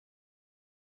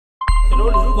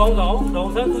ကျွန်တော်တို့လူကောင်းဆောင်ဒေါ်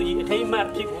ဆန်းစုကြည်အထိမ်း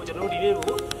အမှတ်ဖြစ်ကိုကျွန်တော်တို့ဒီနေ့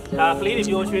ကိုဒါကလေးတွေ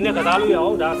ပြောရွှင်နဲ့ကစားလို့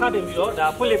ရအောင်ဒါစတင်ပြီးတော့ဒါ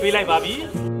ဖွင့်လှစ်ပေးလိုက်ပါပြီ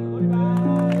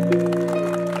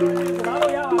ကစားလို့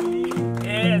ရပါပြီ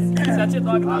yes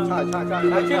ဆက်ချစ်သွားပြီ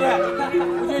ချာချစ်တယ်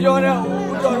ဦးကျော်နဲ့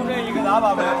ဦးကျော်တို့နဲ့ရေကစား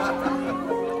ပါ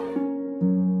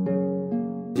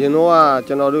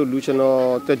မယ်ကျွန်တော်တို့လူ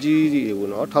ကျွန်တော်တက်ကြီးတွေကို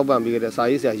နော်ထောက်ပံ့ပေးခဲ့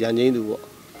တဲ့စာရေးဆရာရန်ချ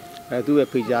င်းသူပေါ့သူ့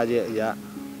ရဲ့ဖိတ်ကြားချက်အရာ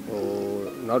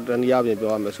နောက်တနည်းအားဖြင့်ပြော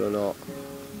ရမယ်ဆိုရင်တော့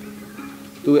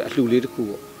သူ့ရဲ့အလှူလေးတစ်ခု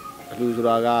ပေါ့အလှူ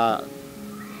ဆိုတာက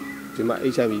ဒီမှာ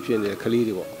HIV ဖြစ်နေတဲ့က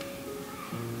လေးတွေပေါ့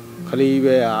ကလေးပဲ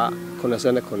က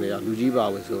89ရာလူကြီးပါ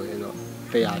ဝင်ဆိုရင်တော့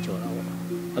100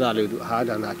ကျော်တာပေါ့အဲ့ဒါလေးသူအာဟာရ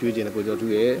ဒါနကျွေးခြင်းနဲ့ကိုကျော်သူ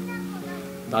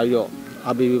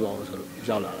ရဲ့ဒါပြီးတော့အားပေးပေးပါအောင်ဆိုလို့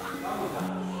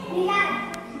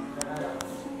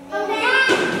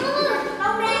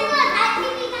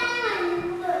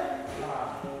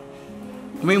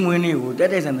ရောက်လာတာအမေမွေးနေ့ကို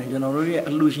တက်တက်ဆန်ဆန်ကျွန်တော်တို့ရဲ့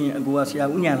အလှရှင်အကူကဆရာ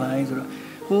ဦးညံလာရင်ဆိုတော့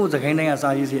ဟိုသခိုင်းတိုင်း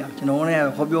ကစာရေးဆရာကျွန်တော်တို့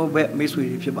ကဟောပြောဘက်မိတ်ဆွေ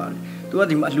တွေဖြစ်ပါတယ်သူ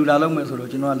ကဒီမှာအလှလာလုပ်မယ်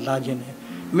ဆိုတော့ကျွန်တော်ကလာခြင်း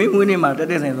တယ်အမေမွေးနေ့မှာ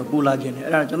တက်တက်ဆန်ဆိုပို့လာခြင်းတယ်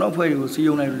အဲ့ဒါကျွန်တော်အဖွဲ့တွေကိုစီး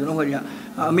ယုံလိုက်လို့ကျွန်တော်အဖွဲ့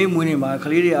တွေကအမေမွေးနေ့မှာက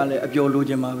လေးတွေကလည်းအပျော်လို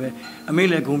ခြင်းမှာပဲ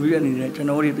အမေလည်းဂုဏ်ပြုတဲ့အနေနဲ့ကျွန်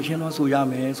တော်တို့တခြင်းတော့ဆိုရ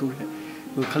မယ်ဆို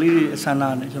တဲ့ဟိုကလေးတွေအဆန္ဒ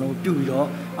နဲ့ကျွန်တော်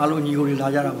ပြုပြီးတော့အားလုံးညီကိုတွေလာ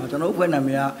ကြတာပါကျွန်တော်အဖွဲ့နာ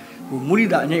မည်က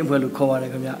ဟိုမူရိတာအငိမ့်အဖွဲ့လို့ခေါ်ပါ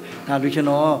တယ်ခင်ဗျဒါလူရှင်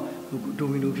တော်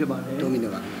ဒိုမီနိုဖြစ်ပါတယ်ဒိုမီ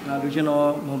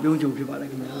နိုပါဒါလူရှင်တော်မောင်ပြုံးချုပ်ဖြစ်ပါ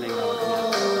တယ်ခင်ဗျာလိမ့်ပါပါခင်ဗျာ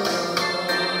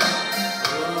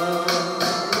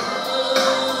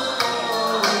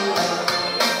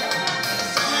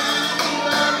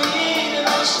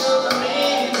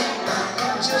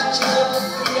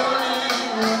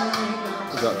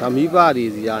ဒါမိဘတွေ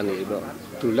စီ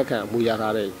ကနေပြီးတော့သူလက်ခံအမူရ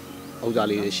ထားတဲ့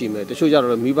ဥစ္စာလေးတွေရှိမယ်တ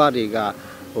ချို့ကြတော့မိဘတွေက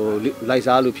ဟိုလိုက်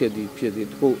စားလို့ဖြစ်သည်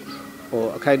တခုဟို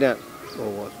အခိုက်အတန့်ဟို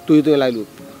တွေးသွင်းလိုက်လို့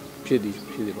ဖြစ်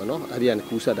သည်ပေါ့နော်အဲ့ဒီ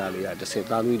ကနေကူးဆက်တာလေးကတစ်ဆင့်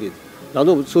သားသမီးတွေ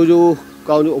နောက်တော့ဆိုးကျိုး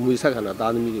ကောင်းကျိုးအမွေဆက်ခံတာ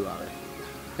သားသမီးတွေပါပဲ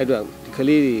အဲ့တော့ဒီက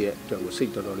လေးတွေရဲ့အတွက်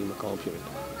ကိုစိတ်တော်တော်လေးမကောင်းဖြစ်ဘူး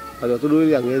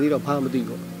အဲ့တော့သူတို့တွေကငယ်သေးတော့ဘာမှမသိ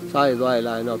ဘူးစားရသွားရ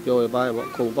လာရင်တော့ပြောရပါ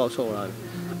ရင်ပေါ့ခုံပေါက်ဆော့လာတ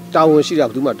ယ်တာဝန်ရှိတာ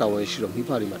ဘယ်သူမှတာဝန်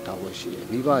ရှိတော့မိဘတွေမှာတာဝန်ရှိ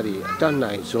တယ်မိဘတွေအ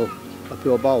တတ်နိုင်ဆုံး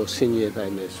အပျော်ပါကိုဆင်ញင်နို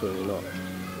င်မယ်ဆို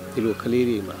ရင်တော့ဒီလိုကလေး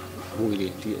တွေမှာအမွေ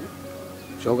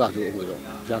တွေဒီယောဂဆိုအမွေတော့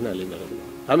ရနိုင်လိမ့်မယ်လို့ဒါ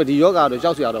ပေမဲ့ဒီယော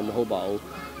ဂတော့ကြောက်စရာတော့မဟုတ်ပါဘူး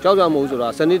ကြောက်ကြမဟုတ်ဆို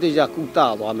တာစနစ်တကျကုသ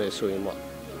သွားမယ်ဆို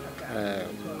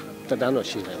ရင်ပေါ့တက်တန်းတော့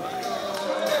ရှိနိုင်ပါ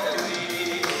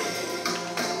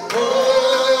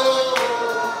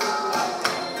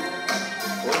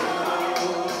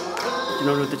တယ်ကျွန်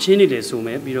တော်တို့တချင်းနေတယ်ဆို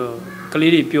မယ်ပြီးတော့က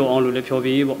လေးတွေပျော်အောင်လို့လည်း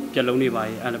ဖြော်ပြရေးပေါ့ပြက်လုံး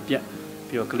တွေပါရေးအဲ့လိုပြက်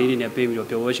ပြီးတော့ကလေးတွေနဲ့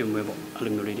ပေးပြီးတော့ပျော်ဝဲရှင်ပွဲပေါ့အဲ့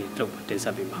လိုမျိုးလေးတွေလုပ်တင်ဆ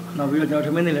က်ပေးပါမယ်နောက်ပြီးတော့ကျွန်တော်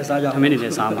ထမင်းတွေလည်းစားကြအောင်ထမင်းတွေ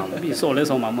လည်းစားမှာပေါ့ပြီးစော်လဲ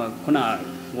စော်မှာမဟုတ်ခုနက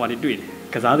ဟိုဟာတွေတွေ့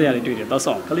တယ်ကစားတရားတွေတွေ့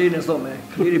တယ်တော့စော်ကလေးနဲ့စော့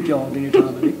မယ်ကလေးတွေပျော်အောင်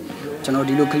တင်ထားမယ်လေကျွန်တော်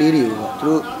ဒီလိုကလေးတွေ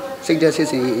ကိုပေါ့သူတို့စိတ်သက်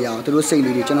စစ်စင်ရေးအရာသူတို့စိတ်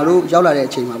လေးတွေကျွန်တော်တို့ရောက်လာ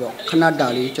တဲ့အချိန်မှာပေါ့ခဏတာ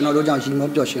လေးကျွန်တော်တို့ကြောင့်ရီမော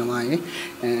ပျော်ရွှင်သွား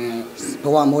ရင်ဘ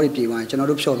ဝမောတွေပြေသွားရင်ကျွန်တော်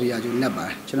တို့ဖျော်ပြရကြုံနဲ့ပါတ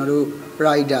ယ်ကျွန်တော်တို့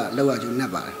pride လောက်ရကြုံ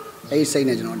နဲ့ပါတယ်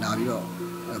အဲ့ဒီစိတ်နဲ့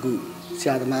ကျွန်တော်လာပြီးတော့အခု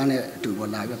ဆရာသမားနဲ့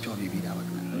အတူပေါ့လာပြီးတော့ဖျော်ပြပြီးတာပါ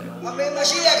ခင်ဗျအမေ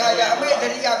မရှိတဲ့ခါကျအမေ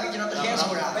တတိယပြီးကျွန်တော်တခြင်းဆို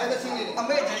တာအမေတခြင်းအမေ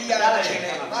တတိယတဲ့ခြင်း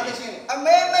နဲ့ဘာတခြင်းအ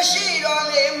မေမရှိတော့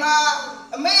လေ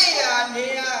မှာအမေ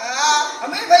ရနေရ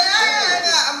အမေဖ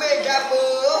ယားက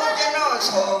အမေဓာတ်ဖို့ကျွန်တော်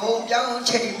ဆော်ဖို့ပြော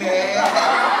င်းချိန်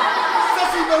မယ်ဆက်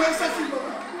စီပေါ်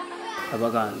ဆက်စီပေါ်အ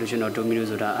ဘကလူရှင်တော်ဒိုမီနို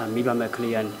ဆိုတာမိဘမဲ့က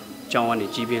လေးရကျောင်းကနေ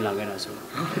ကြီးပြင်းလာခဲ့တာ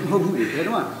ဆိုဟုတ်ဘူးလေ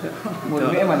ဘယ်တော့မှဟို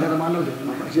အဲ့မှာလက်သမားလုပ်တယ်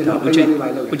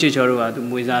ဦးချေချောတို့ကသူ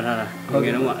မွေးစားထားတာ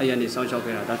ငယ်တုန်းကအဲ့ရနေစော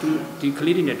င်းချောက်ခဲ့တာဒါသူဒီ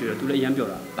ကလေးတွေနဲ့တွေ့တော့သူလည်းအရ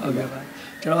မ်းပြောတာဟုတ်ကဲ့ပါ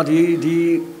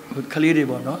ကျွန်တော်ဒီကလေးတွေ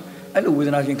ပေါ့နော်အဲ့လိုဝေ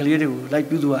ဒနာရှင်ကလေးတွေကိုလိုက်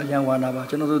ပြုစုတာအ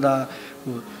ရန်ဝါနာပါကျွန်တော်တို့ဒါ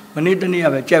ဟိုမနေ့တနေ့က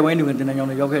ပဲကြိုက်ဝိုင်းနေတင်တဲ့ကြောင်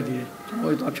တွေရောက်ခဲ့သေးတယ်ကျွန်တော်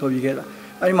တို့သွားဖြော်ပြခဲ့တာ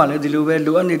အဲ့ဒီမှာလည်းဒီ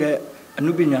လိုပဲလိုအပ်နေတဲ့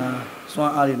အမှု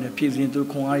ပညာစွမ်းအားတွေနဲ့ဖြည့်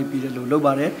စင်သူခွန်အားတွေပြီးတယ်လို့လုပ်ပါ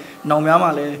တယ်။နောင်များမှာ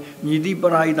လည်းညီတိ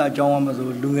ပရိသတ်ကျောင်းအောင်မဆို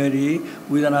လူငယ်တွေ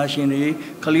ဝေဒနာရှင်တွေ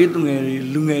ကလေးသူငယ်တွေ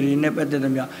လူငယ်တွေနဲ့ပတ်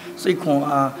သက်တဲ့မြစိတ်ခွန်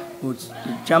အားဟို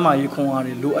ကျမ်းမာရေးခွန်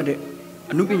အားတွေလိုအပ်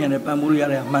တဲ့အမှုပညာနဲ့ပံ့ပိုး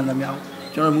ရတဲ့အမှန်တ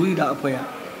မ်းကျွန်တော်မူရိတာအဖွဲ့က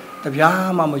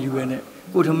တပြားမှမယူရဲ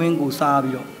နဲ့ကိုထမင်းကို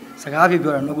စားပြီးတော့စ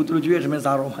ကားပြောတာတော့ကိုသူတို့ကျွေးရထမ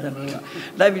င်းစားတော့မှကျွန်တော်တို့က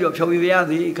လိုက်ပြီးတော့ဖြော်ပြ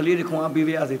ရစေကလေးတွေခွန်အားပေး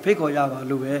ရစေဖိတ်ခေါ်ရပါ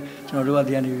လို့ပဲကျွန်တော်တို့က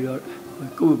တရားနေပြီးတော့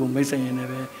ကိုယ့်ကိုမိတ်ဆက်ရင်း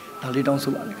နဲ့ပဲဒါလေးတောင်း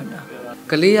ဆိုပါလေခင်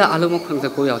ဗျာကလေးကအလုံး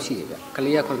89ယောက်ရှိတယ်ဗျက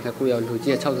လေးက89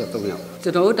ယောက်လူကြီးက63ယောက်ကျွ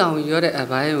န်တော်တို့တောင်းရတဲ့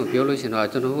အပိုင်းကိုပြောလို့ရှင်တော့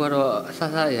ကျွန်တော်တို့ကတော့အဆ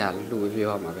အအရာလူပြော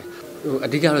ရမှာပဲဟိုအ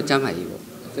ဓိကတော့ကျမ်းမာ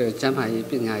ရေးပေါ့ကျမ်းမာ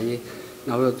ရေးပညာ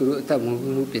ရေးနောက်တော့သူတို့အသက်မွေး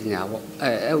မှုပညာပေါ့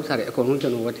ဥစ္စာတွေအကုန်လုံးကျွ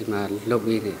န်တော်တို့ဒီ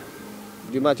မှာလုပ်ပေးနေ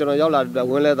ဒီမှာကျွန်တော်ရောက်လာတဲ့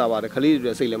ဝင်းလဲတာပါတယ်က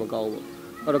လေးတွေစိတ်လည်းမကောင်းဘူး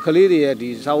အဲ့တော့ကလေးတွေ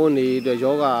ရဲ့ဒီစာဝန်တွေအတွက်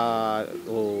ယောဂ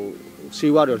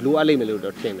ဟိုစီဝါတော့လိုအပ်လိမ့်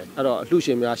မယ်လို့တော့ထင်တယ်အဲ့တော့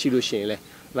အလှရှင်များရှိလို့ရှိရင်လဲ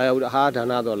လာ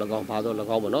ရောက်ဟာဒါနတော့၎င်းဘာတော့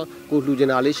၎င်းပေါ့နော်ကို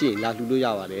လှူကျင်တာလေးရှိရင်လာလှူလို့ရ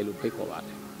ပါတယ်လို့ဖိတ်ခေါ်ပါတ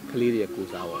ယ်ကလေးတွေရဲ့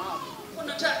ကိုစားပေါ့ခု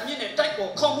နှစ်ထပ်မြင့်နဲ့တိုက်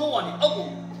ပေါ်ခေါင်းမိုးကနေအောက်ကို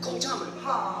ခုံချမလို့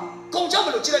ဟာခုံချမ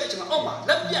လို့ကြည့်လိုက်တဲ့အချိန်မှာအောက်မှာ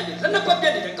လက်ပြက်နေလက်နှစ်ပတ်ပြ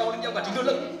က်နေတဲ့ကောင်လေးပြောက်ကဒီလို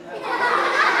လုပ်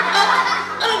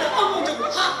အဲ့ဒါအောက်ကိုကျ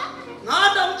ဟာငါ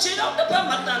တောင်ခြေတော့တစ်ဖက်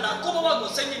မတန်တာကိုဘဘကို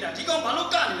စိတ်နေတာဒီကောင်ဘာလို့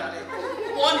ကနေတာလဲ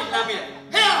ပေါ်နေလမ်းပေးတယ်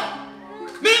ဟဲ့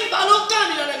မင်းဘာလို့က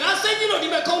နေတာလဲငါစိတ်ကြီးလို့ဒီ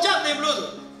မဲ့ခုံချတင်မလို့ဆို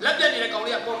လက်ပြက်နေတဲ့ကောင်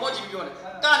လေးကပေါ်ပေါ်ကြည့်ပြီးပြောတယ်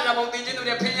ကနေတာမဟုတ်တင်ချင်းတို့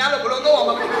နဲ့ဖင်ရလို့ဘလို့တော့အောင်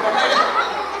မပြော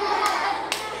ဘူး